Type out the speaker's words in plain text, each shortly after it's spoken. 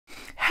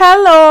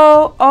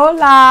Hello,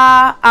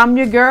 hola, I'm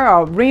your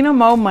girl, Rena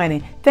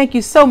MoMoney. Thank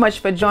you so much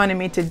for joining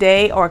me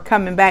today or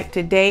coming back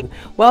today.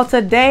 Well,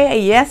 today,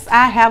 yes,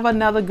 I have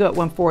another good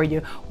one for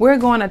you. We're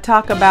going to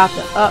talk about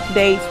the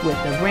updates with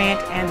the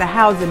rent and the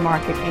housing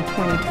market in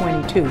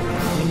 2022.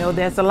 We know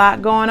there's a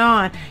lot going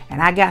on,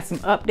 and I got some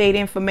update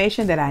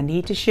information that I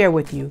need to share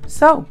with you.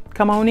 So,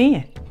 come on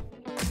in.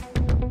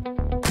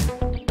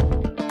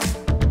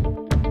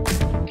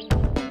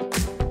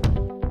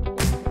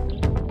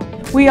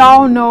 We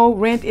all know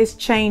rent is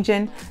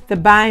changing, the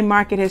buying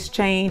market has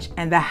changed,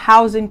 and the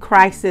housing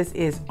crisis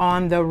is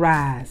on the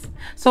rise.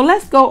 So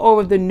let's go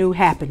over the new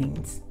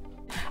happenings.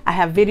 I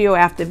have video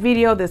after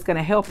video that's going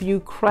to help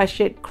you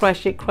crush it,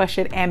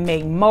 and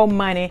make more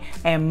money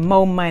and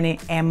more money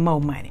and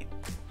more money.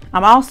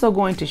 I'm also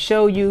going to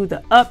show you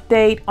the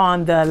update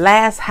on the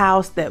last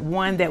house, that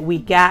one that we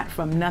got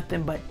from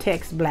nothing but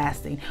text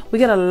blasting. We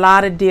get a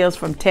lot of deals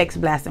from text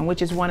blasting,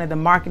 which is one of the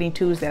marketing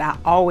tools that I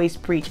always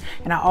preach,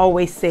 and I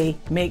always say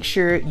make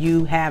sure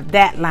you have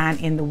that line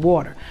in the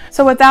water.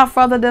 So without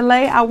further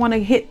delay, I want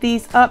to hit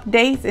these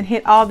updates and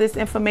hit all this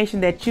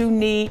information that you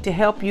need to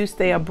help you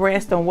stay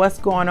abreast on what's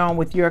going on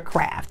with your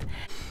craft.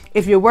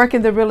 If you work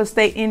in the real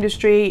estate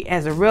industry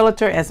as a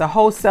realtor, as a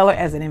wholesaler,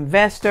 as an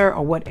investor,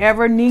 or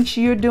whatever niche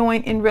you're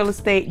doing in real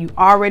estate, you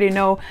already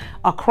know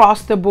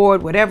across the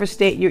board, whatever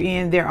state you're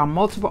in, there are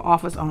multiple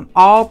offers on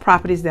all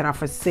properties that are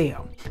for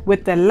sale.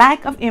 With the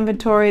lack of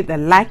inventory, the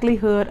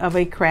likelihood of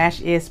a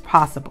crash is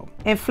possible.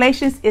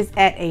 Inflation is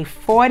at a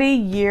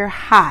 40-year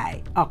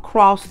high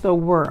across the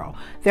world.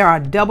 There are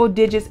double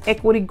digits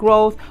equity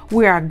growth.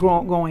 We are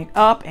going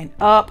up and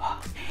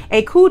up.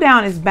 A cool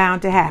down is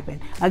bound to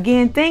happen.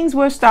 Again, things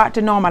will start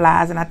to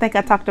normalize, and I think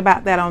I talked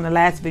about that on the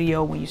last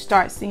video. When you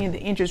start seeing the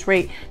interest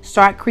rate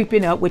start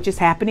creeping up, which is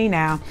happening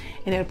now,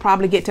 and it'll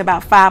probably get to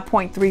about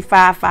 5.35,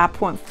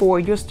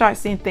 5.4, you'll start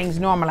seeing things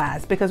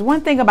normalize. Because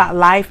one thing about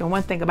life and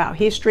one thing about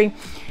history,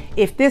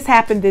 if this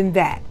happened, then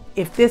that.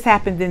 If this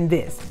happened, then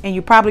this. And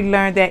you probably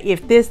learned that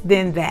if this,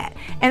 then that.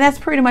 And that's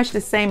pretty much the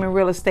same in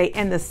real estate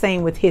and the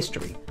same with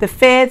history. The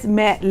Feds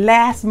met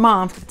last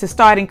month to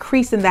start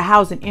increasing the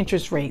housing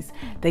interest rates,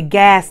 the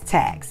gas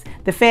tax.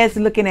 The Feds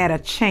are looking at a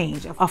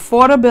change.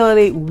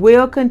 Affordability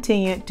will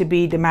continue to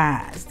be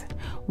demised.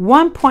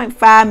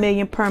 1.5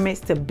 million permits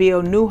to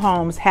build new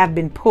homes have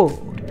been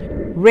pulled.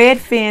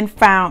 Redfin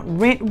found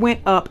rent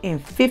went up in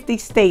 50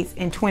 states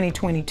in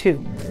 2022.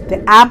 The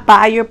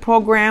iBuyer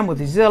program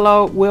with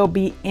Zillow will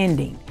be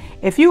ending.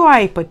 If you are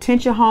a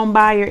potential home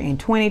buyer in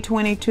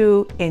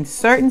 2022, in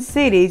certain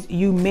cities,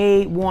 you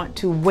may want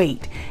to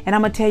wait. And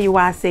I'm going to tell you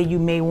why I say you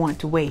may want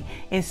to wait.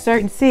 In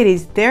certain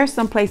cities, there are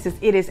some places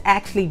it is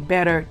actually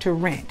better to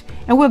rent.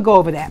 And we'll go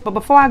over that. But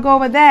before I go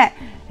over that,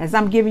 as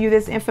I'm giving you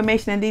this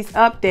information and these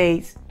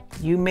updates,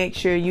 you make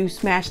sure you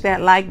smash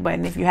that like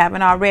button. If you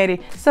haven't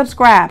already,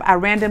 subscribe. I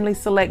randomly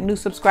select new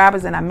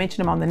subscribers and I mention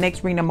them on the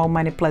next Rena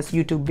MoMoney Plus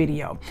YouTube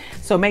video.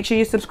 So make sure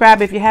you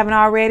subscribe if you haven't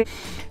already.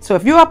 So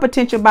if you're a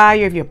potential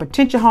buyer, if you're a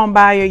potential home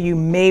buyer, you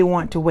may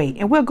want to wait.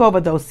 And we'll go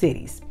over those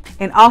cities.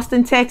 In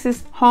Austin,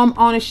 Texas, home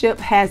ownership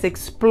has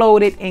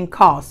exploded in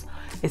cost.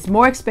 It's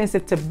more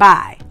expensive to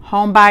buy.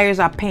 Home buyers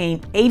are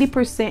paying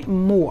 80%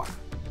 more.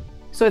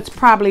 So it's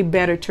probably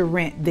better to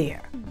rent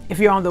there. If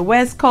you're on the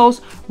West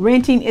Coast,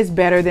 renting is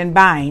better than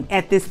buying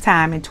at this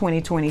time in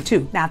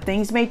 2022. Now,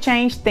 things may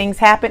change, things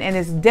happen, and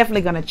it's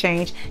definitely going to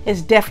change.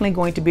 It's definitely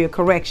going to be a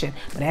correction.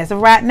 But as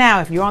of right now,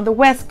 if you're on the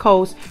West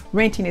Coast,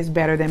 renting is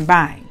better than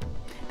buying.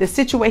 The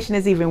situation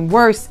is even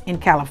worse in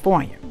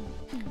California.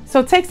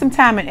 So take some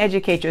time and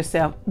educate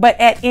yourself. But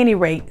at any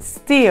rate,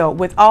 still,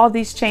 with all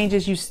these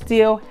changes, you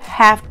still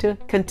have to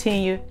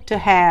continue to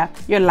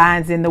have your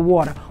lines in the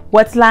water.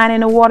 What's line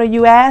in the water,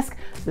 you ask?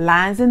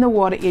 Lines in the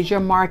water is your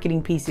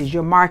marketing pieces,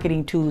 your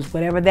marketing tools,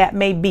 whatever that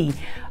may be,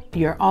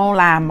 your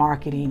online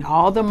marketing,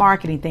 all the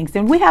marketing things.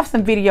 And we have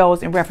some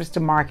videos in reference to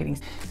marketing.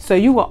 So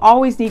you will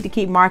always need to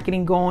keep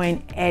marketing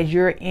going as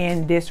you're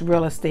in this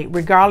real estate,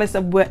 regardless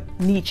of what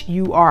niche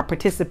you are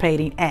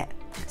participating at.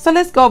 So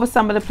let's go over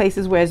some of the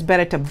places where it's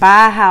better to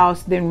buy a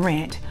house than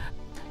rent.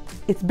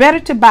 It's better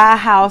to buy a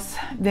house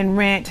than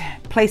rent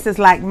places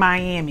like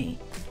Miami,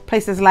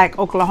 places like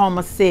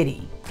Oklahoma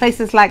City,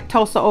 places like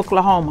Tulsa,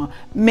 Oklahoma,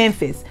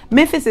 Memphis.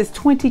 Memphis is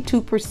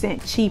 22%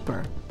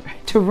 cheaper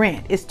to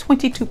rent. It's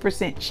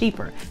 22%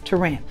 cheaper to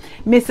rent.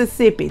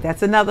 Mississippi,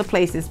 that's another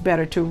place it's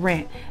better to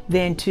rent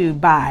than to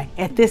buy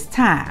at this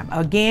time.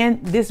 Again,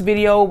 this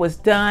video was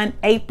done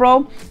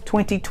April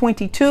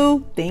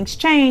 2022. Things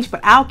change,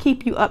 but I'll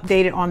keep you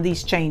updated on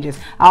these changes.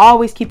 I'll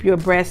always keep you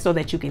abreast so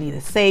that you can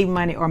either save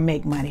money or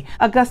make money.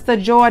 Augusta,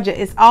 Georgia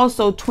is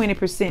also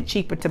 20%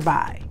 cheaper to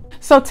buy.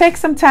 So take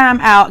some time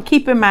out.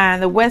 Keep in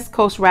mind the West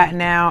Coast right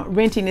now,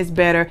 renting is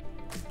better.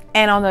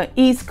 And on the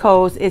East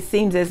Coast, it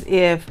seems as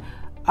if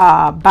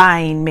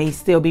buying may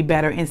still be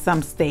better in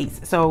some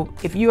states. So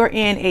if you're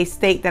in a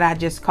state that I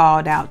just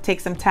called out,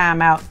 take some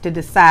time out to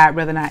decide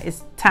whether or not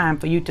it's time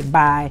for you to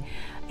buy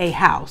a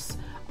house.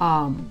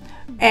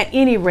 At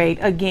any rate,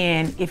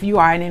 again, if you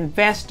are an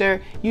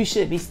investor, you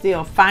should be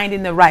still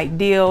finding the right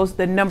deals.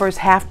 The numbers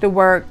have to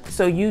work,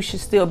 so you should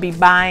still be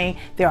buying.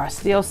 There are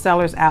still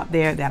sellers out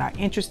there that are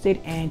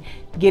interested in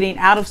getting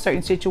out of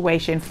certain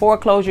situation.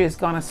 Foreclosure is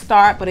going to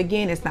start, but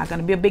again, it's not going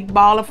to be a big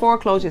ball of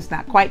foreclosure. It's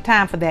not quite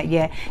time for that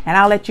yet, and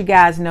I'll let you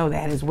guys know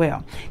that as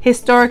well.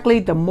 Historically,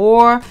 the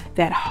more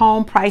that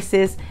home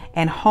prices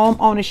and home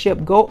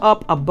ownership go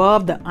up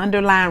above the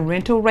underlying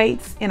rental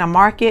rates in a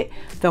market,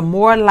 the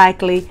more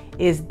likely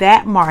is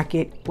that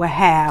market will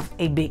have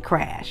a big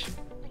crash.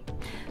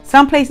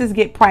 Some places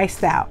get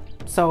priced out,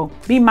 so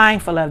be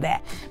mindful of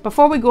that.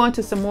 Before we go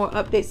into some more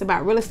updates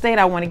about real estate,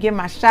 I want to give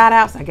my shout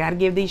outs. I got to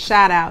give these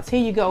shout outs.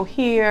 Here you go.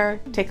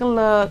 Here, take a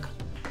look.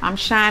 I'm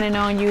shining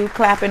on you,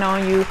 clapping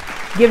on you.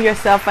 Give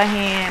yourself a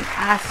hand.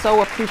 I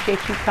so appreciate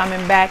you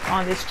coming back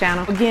on this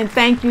channel. Again,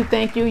 thank you,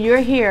 thank you. You're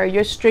here,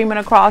 you're streaming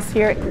across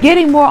here.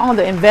 Getting more on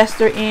the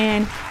investor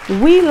end,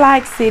 we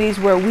like cities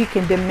where we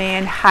can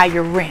demand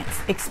higher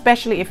rents,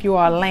 especially if you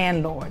are a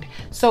landlord.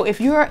 So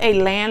if you're a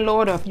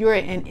landlord or if you're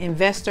an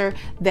investor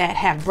that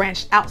have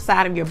branched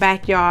outside of your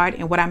backyard,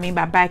 and what I mean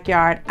by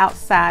backyard,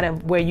 outside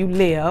of where you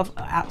live,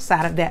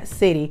 outside of that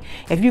city,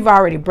 if you've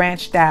already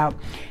branched out,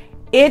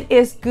 it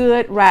is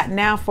good right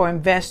now for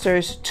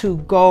investors to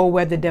go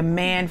where the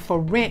demand for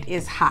rent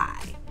is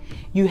high.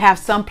 You have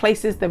some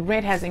places the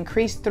rent has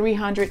increased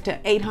 $300 to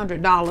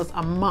 $800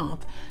 a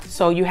month.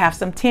 So you have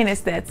some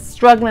tenants that's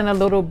struggling a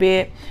little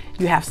bit.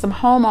 You have some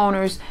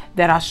homeowners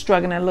that are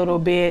struggling a little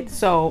bit.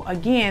 So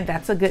again,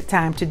 that's a good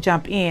time to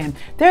jump in.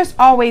 There's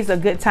always a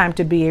good time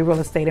to be a real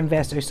estate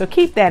investor, so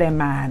keep that in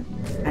mind.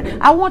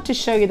 I want to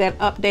show you that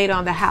update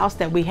on the house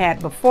that we had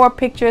before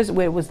pictures,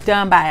 where it was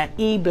done by an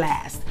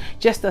e-blast,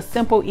 just a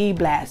simple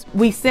e-blast.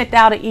 We sent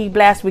out an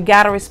e-blast, we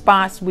got a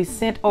response, we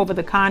sent over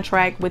the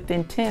contract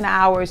within 10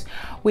 hours.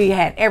 We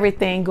had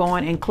everything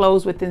going and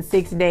closed within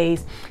 6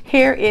 days.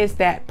 Here is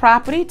that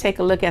property. Take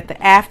a look at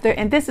the after,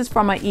 and this is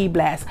from an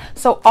e-blast.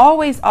 So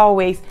always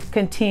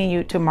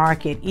continue to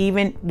market,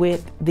 even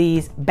with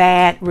these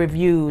bad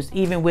reviews,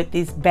 even with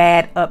these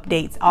bad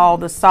updates, all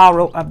the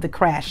sorrow of the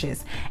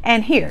crashes.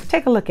 And here,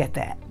 take a look at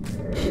that.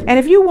 And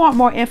if you want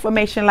more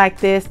information like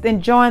this,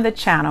 then join the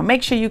channel.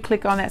 Make sure you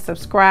click on that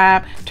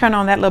subscribe, turn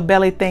on that little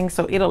belly thing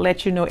so it'll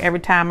let you know every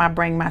time I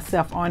bring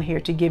myself on here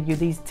to give you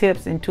these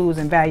tips and tools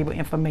and valuable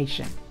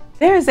information.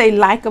 There is a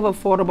lack of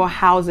affordable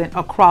housing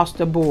across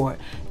the board.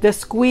 The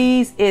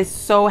squeeze is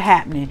so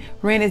happening.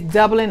 Rent is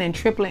doubling and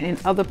tripling in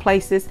other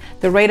places.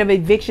 The rate of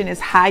eviction is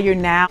higher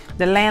now.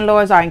 The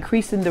landlords are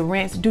increasing the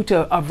rents due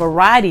to a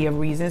variety of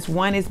reasons.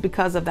 One is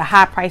because of the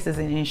high prices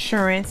in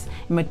insurance,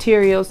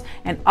 materials,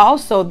 and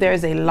also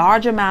there's a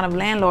large amount of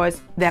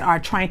landlords that are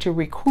trying to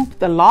recoup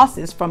the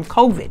losses from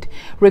COVID,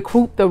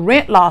 recoup the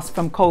rent loss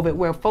from COVID,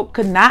 where folk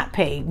could not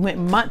pay, went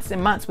months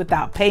and months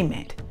without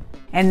payment.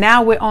 And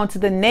now we're on to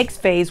the next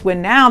phase, where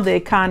now the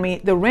economy,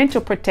 the rental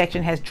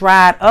protection has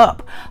dried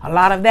up. A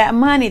lot of that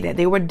money that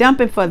they were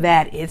dumping for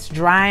that, it's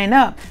drying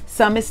up.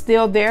 Some is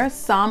still there,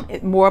 some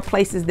at more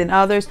places than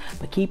others.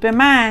 But keep in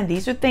mind,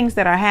 these are things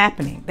that are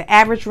happening. The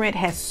average rent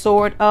has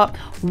soared up.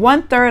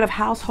 1/3 of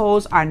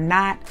households are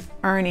not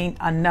earning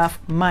enough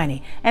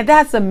money, and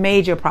that's a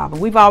major problem.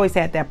 We've always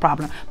had that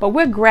problem, but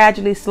we're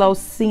gradually slow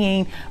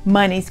seeing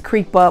monies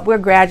creep up. We're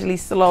gradually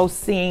slow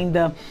seeing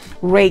the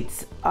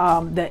rates,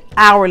 the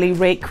hourly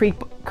rate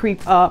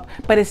creep up,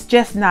 but it's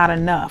just not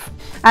enough.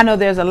 I know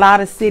there's a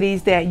lot of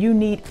cities that you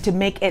need to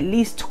make at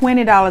least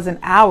 $20 an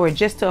hour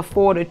just to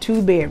afford a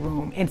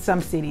 2-bedroom in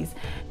some cities.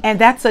 And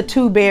that's a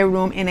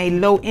 2-bedroom in a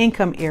low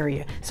income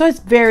area. So it's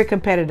very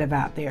competitive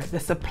out there. The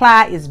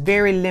supply is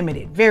very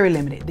limited, very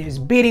limited. There's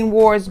bidding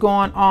wars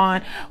going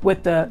on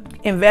with the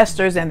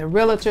investors and the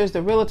realtors. The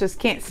realtors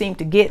can't seem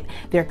to get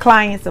their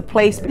clients a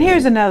place. But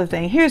here's another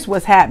thing. Here's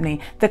what's happening.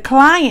 The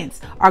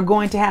clients are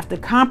going to have to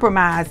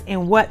compromise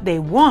in what they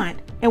want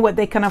and what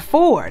they can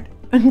afford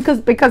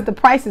because the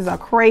prices are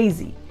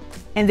crazy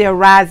and they're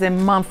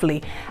rising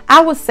monthly. I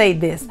would say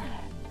this.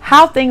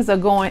 How things are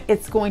going,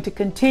 it's going to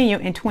continue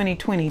in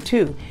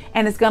 2022,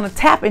 and it's going to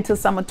tap into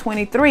some of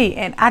 23.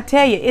 And I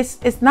tell you,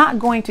 it's not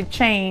going to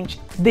change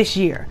this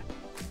year.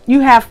 You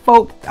have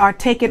folk are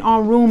taking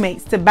on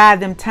roommates to buy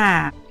them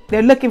time.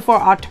 They're looking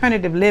for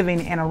alternative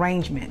living and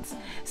arrangements.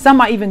 Some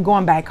are even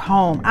going back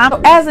home.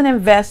 As an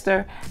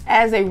investor,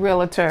 as a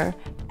realtor,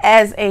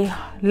 as a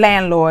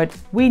landlord,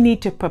 we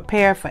need to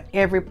prepare for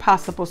every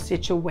possible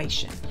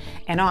situation.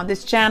 And on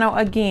this channel,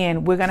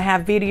 again, we're going to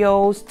have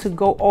videos to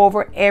go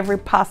over every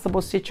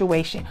possible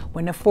situation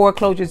when the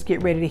foreclosures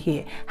get ready to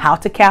hit, how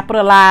to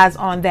capitalize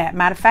on that.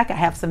 Matter of fact, I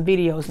have some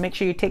videos. Make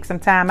sure you take some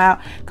time out,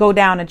 go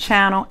down the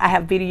channel. I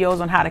have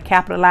videos on how to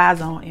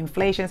capitalize on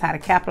inflations, how to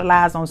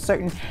capitalize on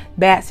certain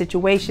bad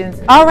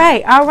situations. All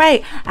right.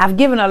 I've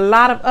given a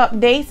lot of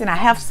updates, and I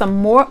have some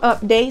more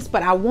updates,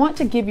 but I want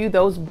to give you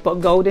those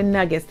golden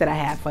nuggets that I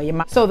have for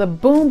you. So the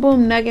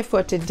boom nugget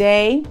for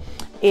today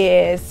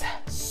is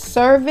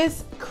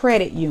Service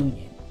Credit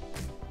Union.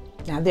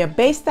 Now they're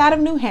based out of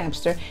New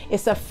Hampshire.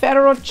 It's a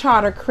federal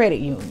charter credit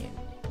union.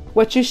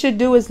 What you should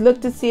do is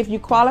look to see if you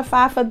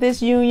qualify for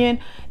this union.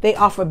 They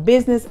offer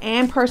business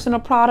and personal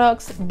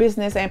products,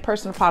 business and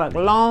personal product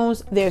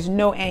loans. There's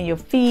no annual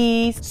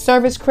fees.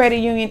 Service Credit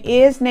Union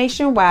is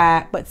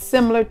nationwide, but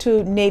similar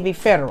to Navy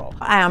Federal.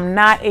 I am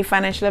not a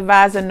financial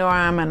advisor, nor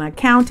am I an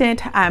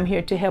accountant. I'm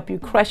here to help you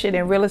crush it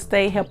in real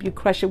estate, help you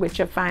crush it with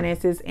your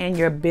finances and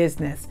your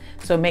business.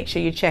 So make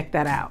sure you check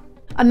that out.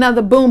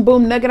 Another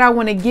boom nugget I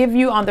want to give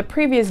you. On the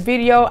previous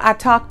video, I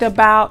talked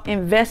about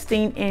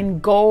investing in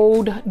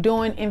gold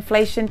during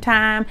inflation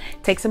time.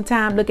 Take some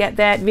time, look at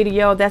that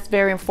video. That's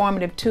very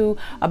informative too,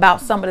 about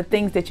some of the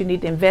things that you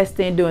need to invest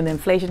in during the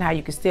inflation, how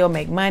you can still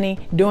make money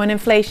during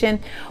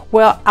inflation.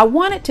 Well, I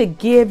wanted to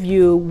give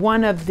you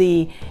one of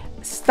the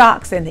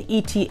stocks and the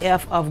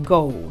ETF of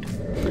gold.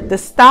 The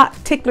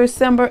stock ticker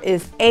symbol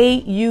is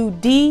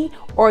AUD,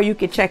 or you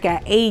can check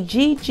out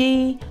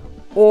AGG,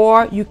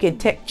 or you can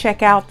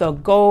check out the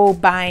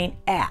gold buying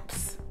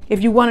apps.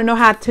 If you want to know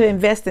how to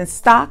invest in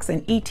stocks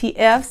and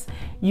ETFs,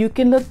 you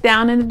can look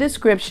down in the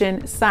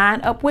description,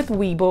 sign up with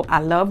Webull. I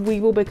love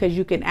Webull because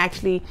you can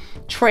actually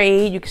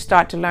trade. You can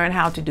start to learn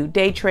how to do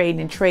day trading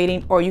and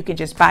trading, or you can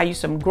just buy you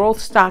some growth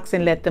stocks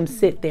and let them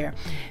sit there.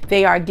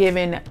 They are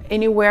giving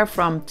anywhere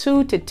from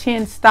 2 to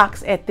 10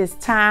 stocks at this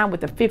time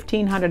with a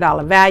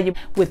 $1,500 value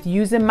with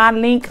using my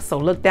link. So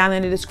look down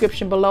in the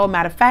description below.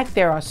 Matter of fact,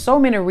 there are so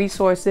many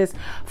resources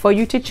for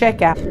you to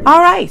check out.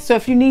 All right, so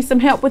if you need some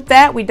help with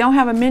that, we don't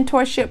have a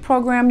mentorship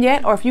program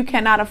yet, or if you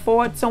cannot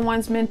afford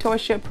someone's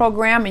mentorship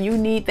program and you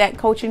need that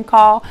coaching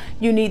call,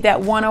 you need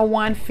that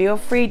one-on-one, feel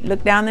free,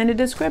 look down in the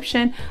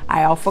description.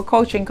 I offer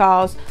coaching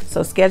calls,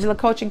 so schedule a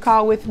coaching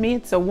call with me.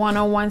 It's a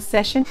one-on-one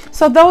session.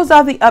 So those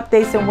are the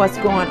updates and what's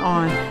going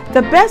on.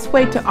 The best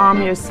way to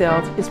arm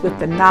yourself is with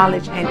the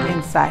knowledge and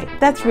insight.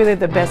 That's really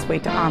the best way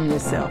to arm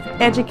yourself.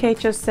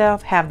 Educate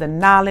yourself, have the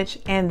knowledge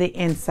and the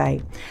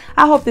insight.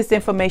 I hope this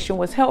information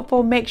was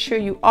helpful. Make sure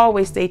you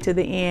always stay to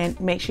the end.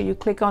 Make sure you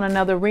click on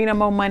another Rena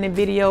MoMoney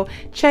video.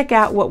 Check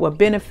out what will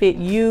benefit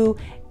you.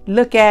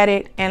 Look at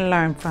it and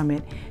learn from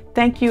it.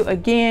 Thank you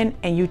again,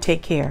 and you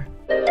take care.